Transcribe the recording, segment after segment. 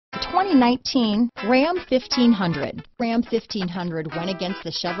2019 Ram 1500. Ram 1500 went against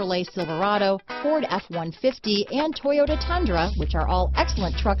the Chevrolet Silverado, Ford F-150, and Toyota Tundra, which are all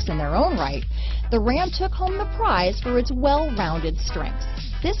excellent trucks in their own right. The Ram took home the prize for its well-rounded strengths.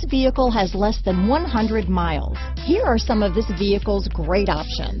 This vehicle has less than 100 miles. Here are some of this vehicle's great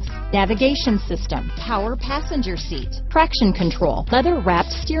options: navigation system, power passenger seat, traction control,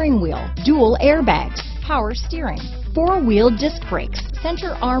 leather-wrapped steering wheel, dual airbags, power steering, four-wheel disc brakes,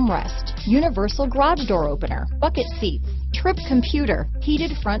 center armrest, universal garage door opener, bucket seats, trip computer,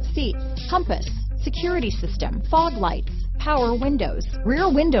 heated front seats, compass, security system, fog lights, power windows,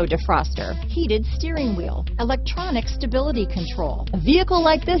 rear window defroster, heated steering wheel, electronic stability control. A vehicle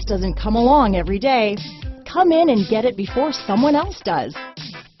like this doesn't come along every day. Come in and get it before someone else does.